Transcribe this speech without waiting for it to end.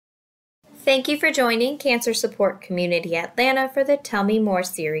Thank you for joining Cancer Support Community Atlanta for the Tell Me More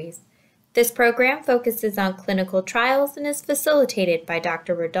series. This program focuses on clinical trials and is facilitated by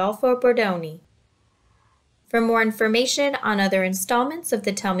Dr. Rodolfo Bordoni. For more information on other installments of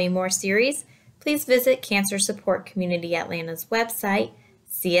the Tell Me More series, please visit Cancer Support Community Atlanta's website,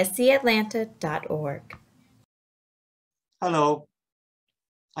 cscatlanta.org. Hello,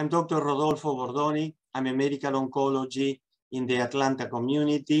 I'm Dr. Rodolfo Bordoni. I'm a medical oncology in the Atlanta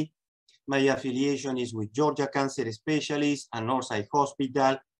community. My affiliation is with Georgia Cancer Specialists and Northside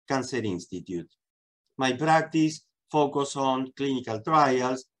Hospital Cancer Institute. My practice focuses on clinical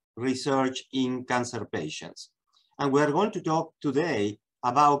trials, research in cancer patients. And we are going to talk today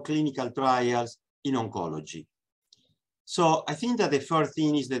about clinical trials in oncology. So I think that the first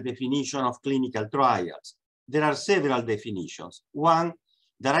thing is the definition of clinical trials. There are several definitions. One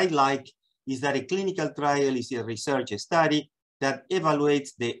that I like is that a clinical trial is a research study that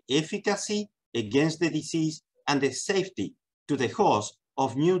evaluates the efficacy against the disease and the safety to the host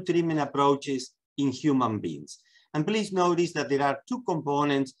of new treatment approaches in human beings. And please notice that there are two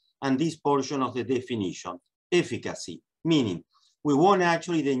components on this portion of the definition. Efficacy, meaning we want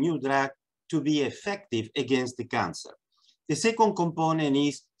actually the new drug to be effective against the cancer. The second component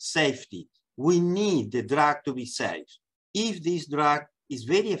is safety. We need the drug to be safe. If this drug is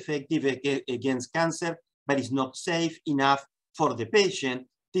very effective against cancer, but is not safe enough for the patient,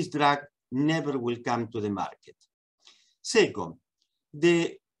 this drug never will come to the market. Second,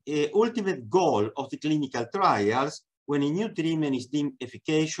 the ultimate goal of the clinical trials, when a new treatment is deemed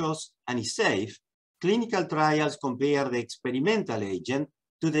efficacious and is safe, clinical trials compare the experimental agent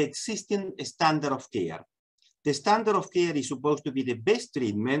to the existing standard of care. The standard of care is supposed to be the best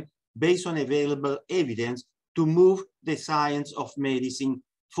treatment based on available evidence to move the science of medicine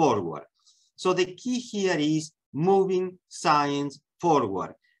forward. So the key here is moving science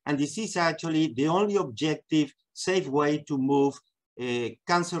forward. And this is actually the only objective, safe way to move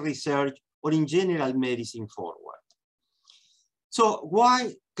cancer research or in general medicine forward. So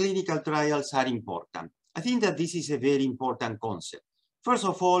why clinical trials are important? I think that this is a very important concept. First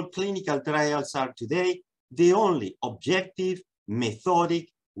of all, clinical trials are today the only objective,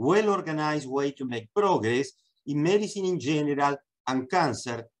 methodic, well-organized way to make progress in medicine in general and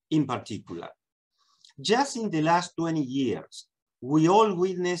cancer in particular. Just in the last 20 years, we all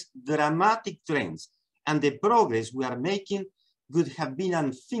witnessed dramatic trends, and the progress we are making would have been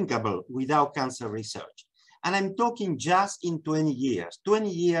unthinkable without cancer research. And I'm talking just in 20 years. 20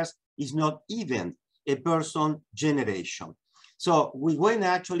 years is not even a person generation. So we went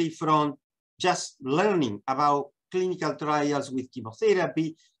actually from just learning about clinical trials with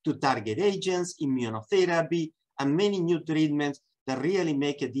chemotherapy to target agents, immunotherapy, and many new treatments that really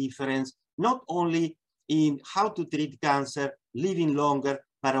make a difference, not only in how to treat cancer, living longer,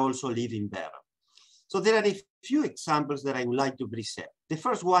 but also living better. So there are a few examples that I would like to present. The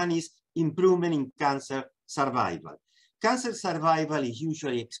first one is improvement in cancer survival. Cancer survival is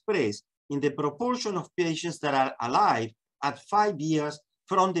usually expressed in the proportion of patients that are alive at 5 years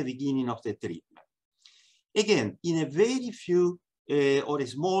from the beginning of the treatment. Again, in a very few or a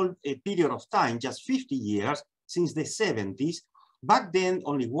small period of time, just 50 years since the 70s, back then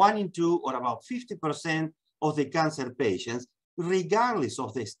only 1 in 2 or about 50% of the cancer patients, regardless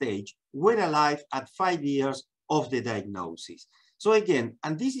of the stage, were alive at 5 years of the diagnosis. So again,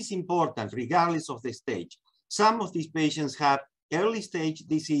 and this is important regardless of the stage, some of these patients have early stage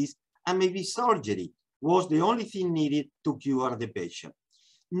disease and maybe surgery was the only thing needed to cure the patient.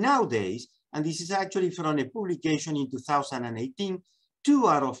 Nowadays, and this is actually from a publication in 2018, 2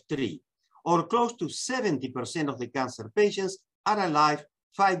 out of 3, or close to 70% of the cancer patients are alive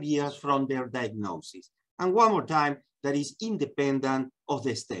 5 years from their diagnosis. And one more time, that is independent of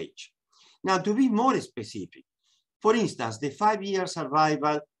the stage. Now, to be more specific, for instance, the 5-year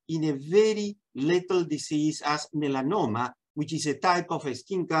survival in a very lethal disease as melanoma, which is a type of a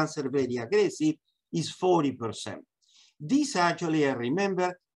skin cancer very aggressive, is 40%. This actually, I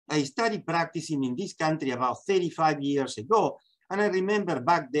remember, I started practicing in this country about 35 years ago, and I remember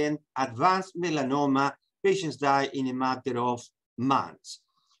back then, advanced melanoma, patients die in a matter of months.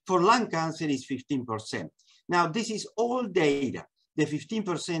 For lung cancer, it's 15%. Now, this is all data. The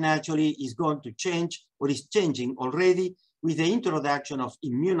 15% actually is going to change, or is changing already, with the introduction of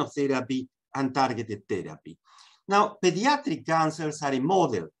immunotherapy and targeted therapy. Now, pediatric cancers are a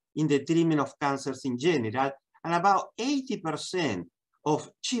model in the treatment of cancers in general, and about 80%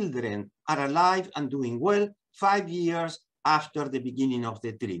 of children are alive and doing well 5 years after the beginning of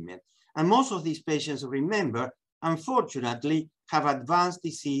the treatment. And most of these patients, remember, unfortunately, have advanced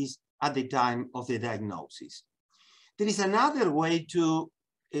disease at the time of the diagnosis. There is another way to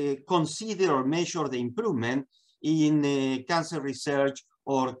consider or measure the improvement in cancer research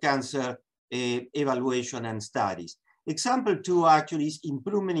or cancer evaluation and studies. Example 2 actually is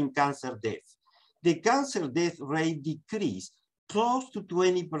improvement in cancer death. The cancer death rate decreased close to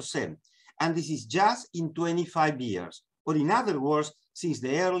 20%, and this is just in 25 years, or in other words, since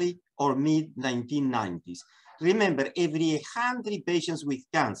the early or mid-1990s. Remember, every 100 patients with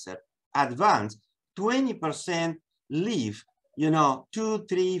cancer advanced, 20% live, 2,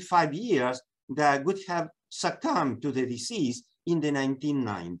 3, 5 years that would have succumbed to the disease in the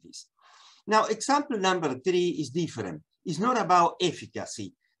 1990s. Now, example number 3 is different. It's not about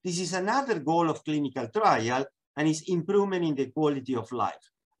efficacy. This is another goal of clinical trial, and it's improvement in the quality of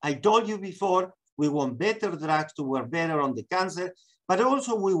life. I told you before, we want better drugs to work better on the cancer, but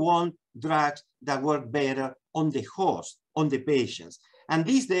also we want drugs that work better on the host, on the patients. And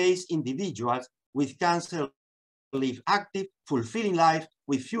these days, individuals with cancer live active, fulfilling life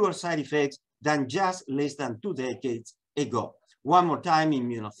with fewer side effects than just less than 2 decades ago. One more time,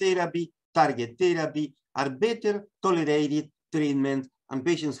 immunotherapy, target therapy are better tolerated treatment, and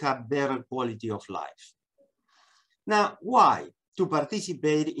patients have better quality of life. Now, why to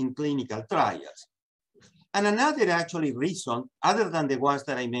participate in clinical trials? And another actually reason, other than the ones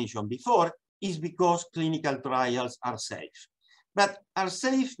that I mentioned before, is because clinical trials are safe. But are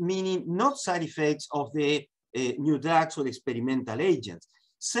safe meaning not side effects of the new drugs or experimental agents,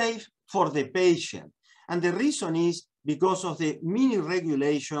 safe for the patient. And the reason is because of the many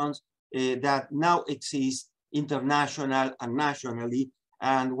regulations that now exist international and nationally.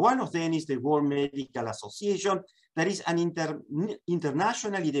 And one of them is the World Medical Association, that is an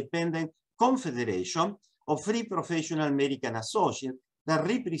internationally dependent confederation of free professional medical associates that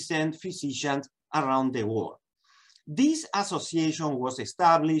represent physicians around the world. This association was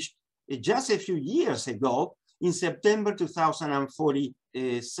established just a few years ago in September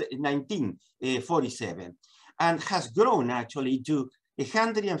 1947 and has grown actually to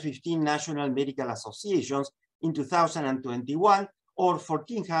 115 national medical associations in 2021 or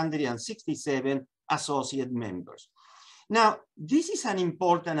 1,467 associate members. Now, this is an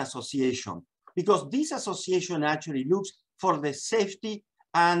important association because this association actually looks for the safety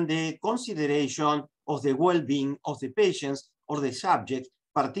and the consideration of the well-being of the patients or the subjects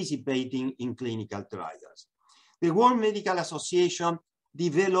participating in clinical trials. The World Medical Association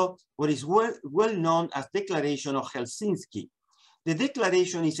developed what is well known as Declaration of Helsinki. The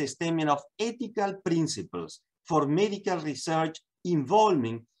declaration is a statement of ethical principles for medical research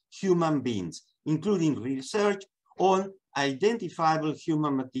involving human beings, including research on identifiable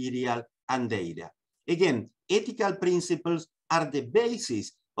human material and data. Again, ethical principles are the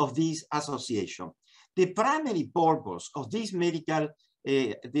basis of this association. The primary purpose of this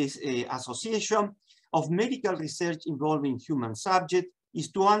association of medical research involving human subjects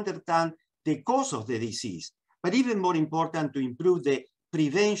is to understand the cause of the disease, but even more important, to improve the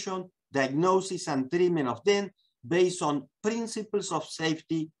prevention, diagnosis, and treatment of them based on principles of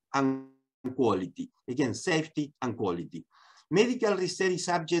safety and quality. Again, safety and quality. Medical research is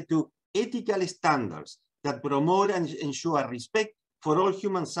subject to ethical standards that promote and ensure respect for all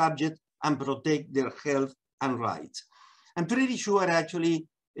human subjects and protect their health and rights. I'm pretty sure actually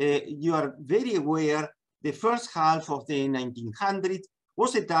you are very aware the first half of the 1900s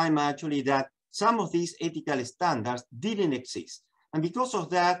was a time actually that some of these ethical standards didn't exist. And because of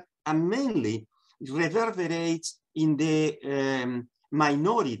that, and mainly reverberates in the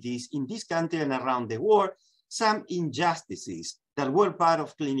minorities in this country and around the world, some injustices that were part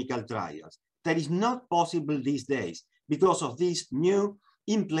of clinical trials. That is not possible these days because of this new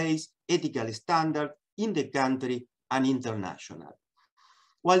in place ethical standard in the country and international.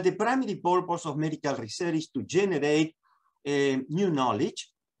 While the primary purpose of medical research is to generate new knowledge,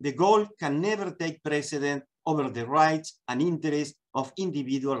 the goal can never take precedent over the rights and interests of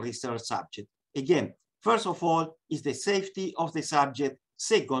individual research subjects. Again, first of all is the safety of the subject.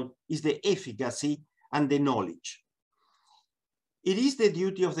 Second is the efficacy and the knowledge. It is the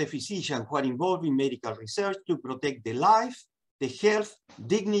duty of the physician who are involved in medical research to protect the life, the health,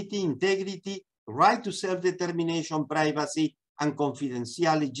 dignity, integrity, right to self-determination, privacy, and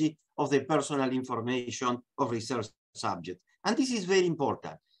confidentiality of the personal information of research subjects. And this is very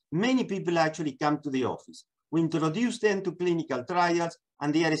important. Many people actually come to the office. We introduce them to clinical trials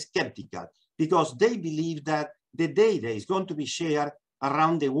and they are skeptical because they believe that the data is going to be shared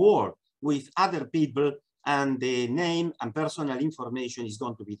around the world with other people and the name and personal information is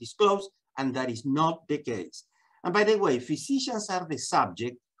going to be disclosed, and that is not the case. And by the way, physicians are the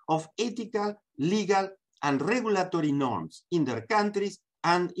subject of ethical, legal, and regulatory norms in their countries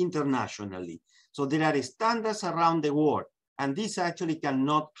and internationally. So there are standards around the world, and this actually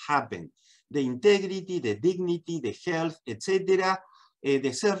cannot happen. The integrity, the dignity, the health, etc.,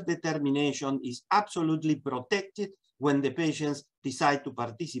 the self-determination is absolutely protected when the patients decide to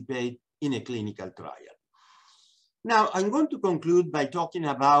participate in a clinical trial. Now, I'm going to conclude by talking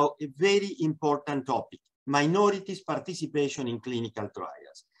about a very important topic, minorities' participation in clinical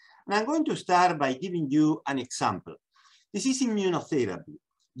trials. And I'm going to start by giving you an example. This is immunotherapy.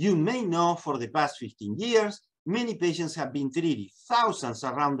 You may know for the past 15 years, many patients have been treated, thousands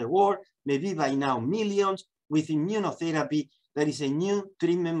around the world, maybe by now millions, with immunotherapy. That is a new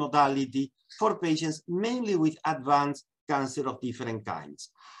treatment modality for patients mainly with advanced cancer of different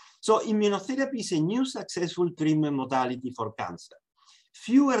kinds. So immunotherapy is a new successful treatment modality for cancer.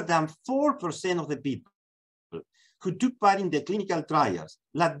 Fewer than 4% of the people who took part in the clinical trials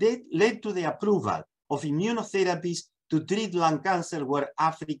that led to the approval of immunotherapies to treat lung cancer were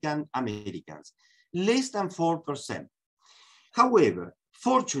African Americans, less than 4%. However,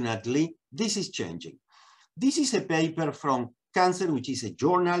 fortunately, this is changing. This is a paper from Cancer, which is a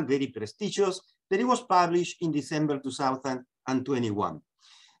journal, very prestigious, that it was published in December 2021.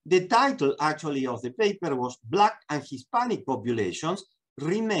 The title actually of the paper was Black and Hispanic populations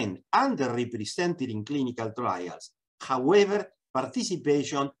remain underrepresented in clinical trials. However,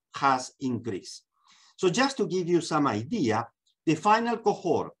 participation has increased. So just to give you some idea, the final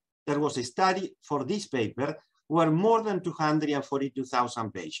cohort that was studied for this paper were more than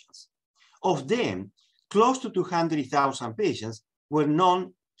 242,000 patients. Of them, close to 200,000 patients were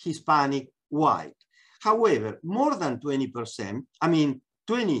non-Hispanic white. However, more than 20%,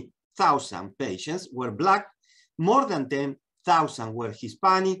 20,000 patients were Black, more than 10,000 were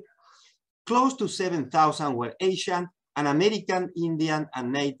Hispanic, close to 7,000 were Asian, and American, Indian,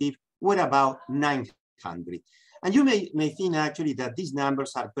 and Native were about 900. And you may think actually that these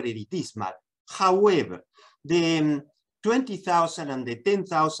numbers are pretty dismal. However, the 20,000 and the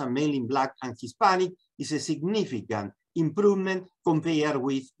 10,000 mainly Black and Hispanic is a significant improvement compared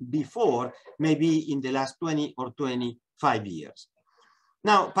with before, maybe in the last 20 or 25 years.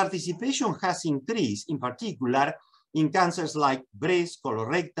 Now, participation has increased, in particular, in cancers like breast,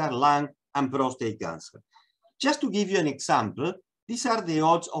 colorectal, lung, and prostate cancer. Just to give you an example, these are the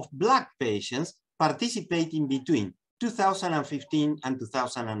odds of Black patients participating between 2015 and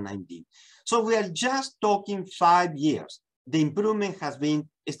 2019. So we are just talking 5 years. The improvement has been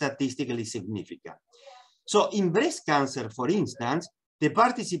statistically significant. So in breast cancer, for instance, the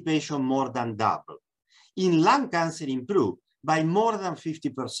participation more than doubled. In lung cancer improved by more than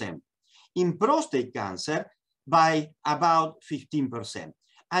 50%. In prostate cancer, by about 15%.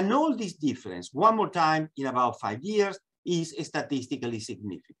 And all this difference, one more time, in about 5 years, is statistically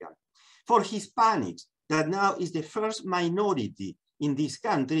significant. For Hispanics, that now is the first minority in this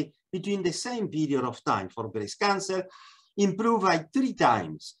country, between the same period of time for breast cancer, improved by 3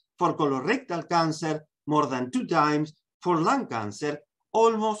 times. For colorectal cancer, more than 2 times. For lung cancer,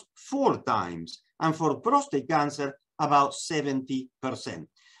 almost 4 times. And for prostate cancer, about 70%.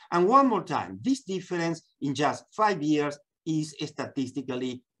 And one more time, this difference in just 5 years is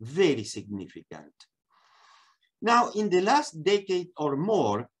statistically very significant. Now, in the last decade or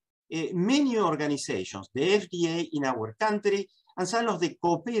more, many organizations, the FDA in our country, and some of the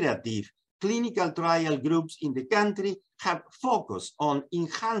cooperative clinical trial groups in the country have focused on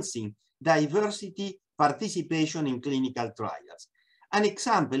enhancing diversity participation in clinical trials. An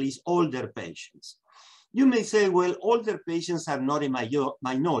example is older patients. You may say, well, older patients are not a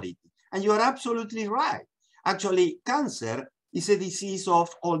minority, and you are absolutely right. Actually, cancer is a disease of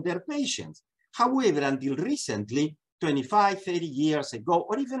older patients. However, until recently, 25, 30 years ago,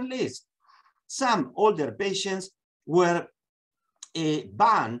 or even less, some older patients were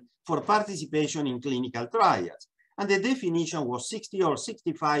banned for participation in clinical trials, and the definition was 60 or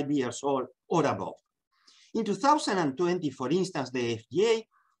 65 years old or above. In 2020, for instance, the FDA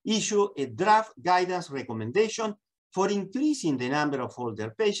issued a draft guidance recommendation for increasing the number of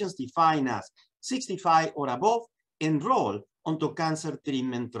older patients defined as 65 or above enrolled onto cancer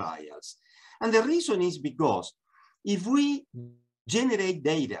treatment trials. And the reason is because if we generate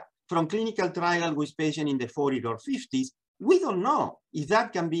data from clinical trials with patients in the 40s or 50s, we don't know if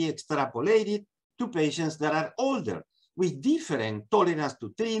that can be extrapolated to patients that are older with different tolerance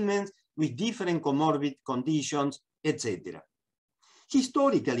to treatments, with different comorbid conditions, etc.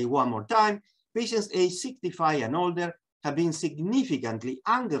 Historically, one more time, patients aged 65 and older have been significantly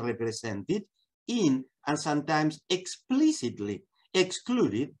underrepresented in and sometimes explicitly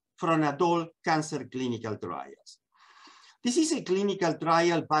excluded from adult cancer clinical trials. This is a clinical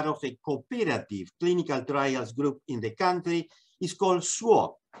trial part of a cooperative clinical trials group in the country. It's called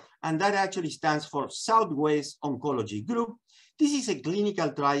SWOG, and that actually stands for Southwest Oncology Group. This is a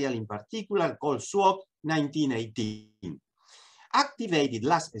clinical trial in particular called SWOG 1918, activated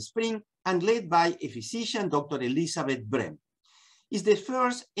last spring and led by a physician, Dr. Elizabeth Brem. It's the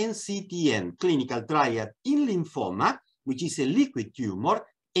first NCTN clinical trial in lymphoma, which is a liquid tumor,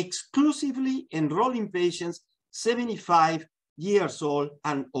 exclusively enrolling patients 75 years old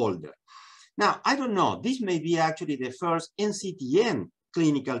and older. Now, I don't know, this may be actually the first NCTN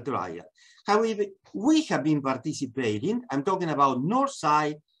clinical trial. However, we have been participating, I'm talking about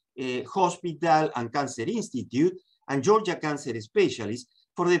Northside Hospital and Cancer Institute and Georgia Cancer Specialists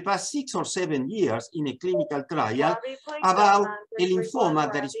for the past 6 or 7 years in a clinical trial about a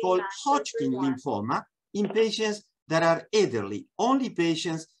lymphoma that is called Hodgkin lymphoma in patients that are elderly, only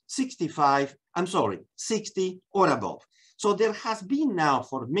patients 60 or above. So there has been now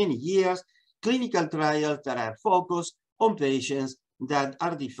for many years clinical trials that are focused on patients that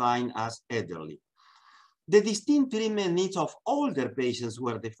are defined as elderly. The distinct treatment needs of older patients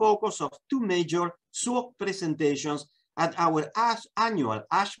were the focus of 2 major SWOG presentations at our annual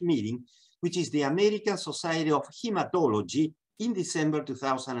ASH meeting, which is the American Society of Hematology in December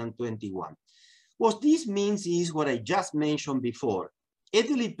 2021. What this means is what I just mentioned before.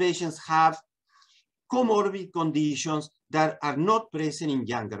 Elderly patients have comorbid conditions that are not present in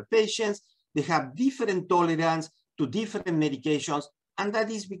younger patients. They have different tolerance to different medications, and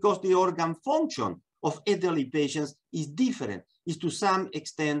that is because the organ function of elderly patients is different, is to some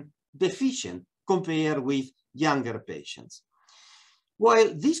extent deficient compared with younger patients.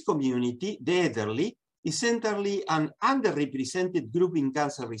 While this community, the elderly, is centrally an underrepresented group in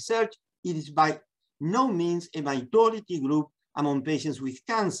cancer research, it is by no means a minority group among patients with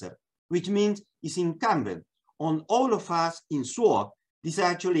cancer, which means it's incumbent on all of us in SWOG. These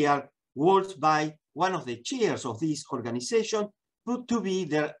actually are words by one of the chairs of this organization to be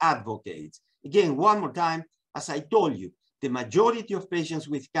their advocates. Again, one more time, as I told you, the majority of patients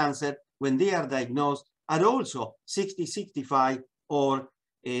with cancer, when they are diagnosed, are also 60, 65 or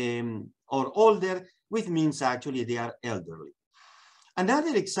older, which means actually they are elderly.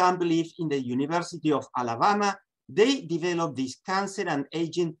 Another example is in the University of Alabama, they developed this cancer and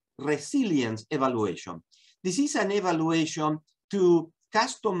aging resilience evaluation. This is an evaluation to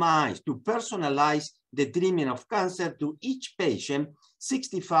customize, to personalize the treatment of cancer to each patient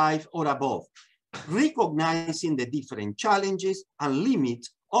 65 or above, recognizing the different challenges and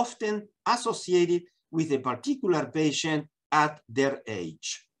limits often associated with a particular patient at their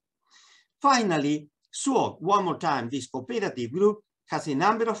age. Finally, SWOG, one more time, this cooperative group has a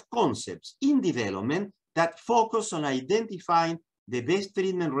number of concepts in development that focus on identifying the best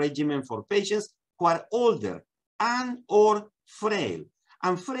treatment regimen for patients who are older and or frail.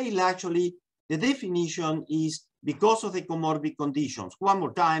 And frail, actually, the definition is because of the comorbid conditions, one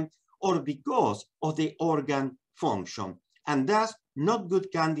more time, or because of the organ function, and thus not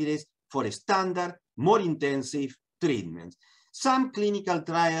good candidates for a standard, more intensive treatments. Some clinical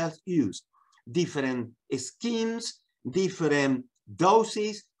trials use different schemes, different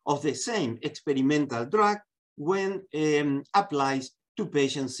doses of the same experimental drug when applies to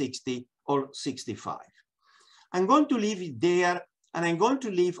patients 60 or 65. I'm going to leave it there, and I'm going to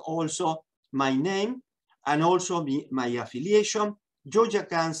leave also my name and also my affiliation, Georgia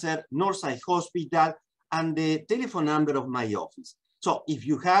Cancer, Northside Hospital, and the telephone number of my office. So if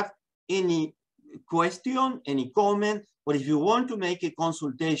you have any question, any comment, or if you want to make a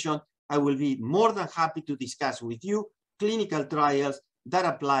consultation, I will be more than happy to discuss with you clinical trials that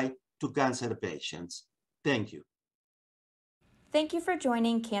apply to cancer patients. Thank you. Thank you for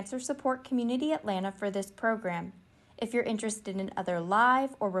joining Cancer Support Community Atlanta for this program. If you're interested in other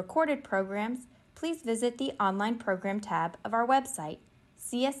live or recorded programs, please visit the online program tab of our website,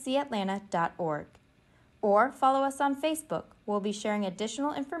 cscatlanta.org, or follow us on Facebook. We'll be sharing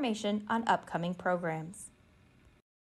additional information on upcoming programs.